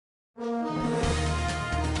The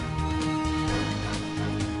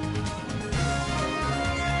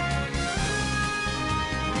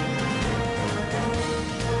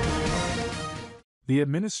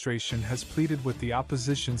administration has pleaded with the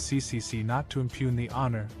opposition CCC not to impugn the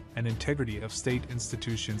honor and integrity of state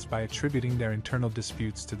institutions by attributing their internal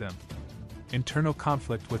disputes to them. Internal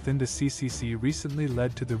conflict within the CCC recently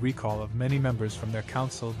led to the recall of many members from their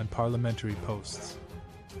council and parliamentary posts.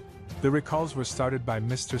 The recalls were started by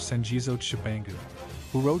Mr. Sengizo Tshibangu,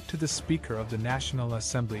 who wrote to the Speaker of the National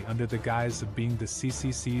Assembly under the guise of being the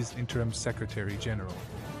CCC's interim Secretary General.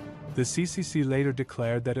 The CCC later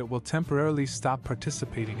declared that it will temporarily stop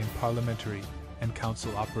participating in parliamentary and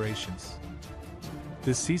council operations.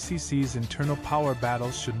 The CCC's internal power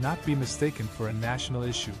battles should not be mistaken for a national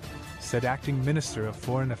issue, said Acting Minister of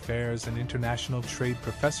Foreign Affairs and International Trade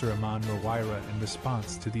Professor Aman Rawaira in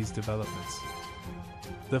response to these developments.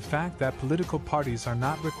 The fact that political parties are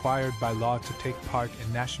not required by law to take part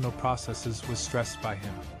in national processes was stressed by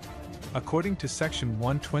him. According to Section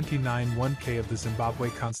 129(1)(k) of the Zimbabwe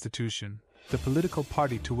Constitution, the political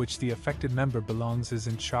party to which the affected member belongs is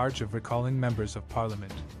in charge of recalling members of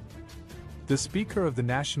Parliament. The Speaker of the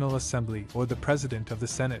National Assembly or the President of the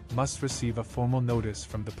Senate must receive a formal notice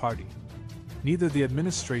from the party. Neither the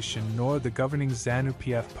administration nor the governing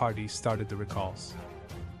ZANU-PF party started the recalls.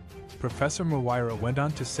 Professor Rawaira went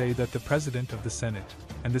on to say that the President of the Senate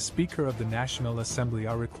and the Speaker of the National Assembly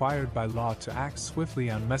are required by law to act swiftly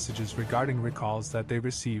on messages regarding recalls that they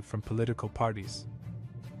receive from political parties.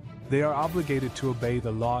 They are obligated to obey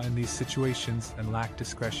the law in these situations and lack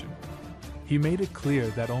discretion. He made it clear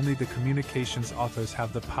that only the communications authors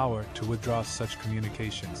have the power to withdraw such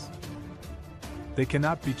communications. They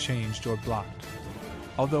cannot be changed or blocked.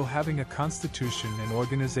 Although having a constitution and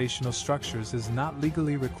organizational structures is not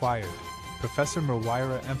legally required, Professor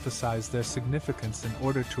Rawaira emphasized their significance in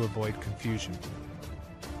order to avoid confusion.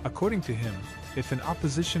 According to him, if an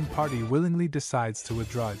opposition party willingly decides to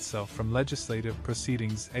withdraw itself from legislative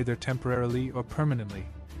proceedings either temporarily or permanently,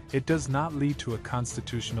 it does not lead to a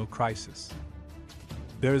constitutional crisis.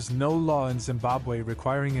 There is no law in Zimbabwe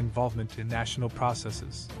requiring involvement in national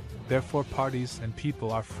processes. Therefore, parties and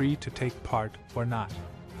people are free to take part or not.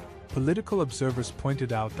 Political observers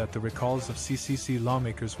pointed out that the recalls of CCC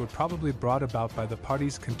lawmakers were probably brought about by the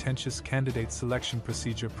party's contentious candidate selection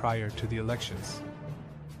procedure prior to the elections,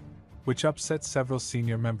 which upset several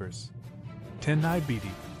senior members. Tenai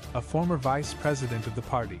Biti, a former vice president of the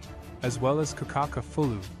party, as well as Kakaka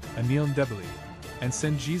Fulu, Anil Ndebele, and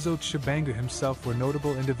Sengizo Tshibangu himself were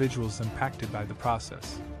notable individuals impacted by the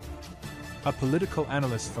process. A political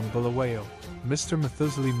analyst from Bulawayo, Mr.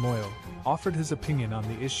 Mathuzali Moyo, offered his opinion on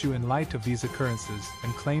the issue in light of these occurrences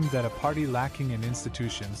and claimed that a party lacking in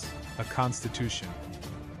institutions, a constitution,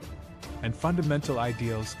 and fundamental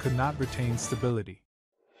ideals could not retain stability.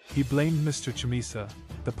 He blamed Mr. Chamisa,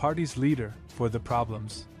 the party's leader, for the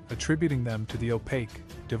problems, attributing them to the opaque,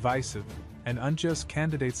 divisive, and unjust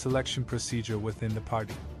candidate selection procedure within the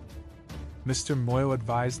party. Mr. Moyo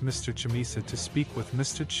advised Mr. Chamisa to speak with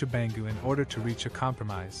Mr. Tshibangu in order to reach a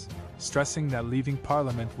compromise, stressing that leaving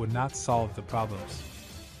Parliament would not solve the problems.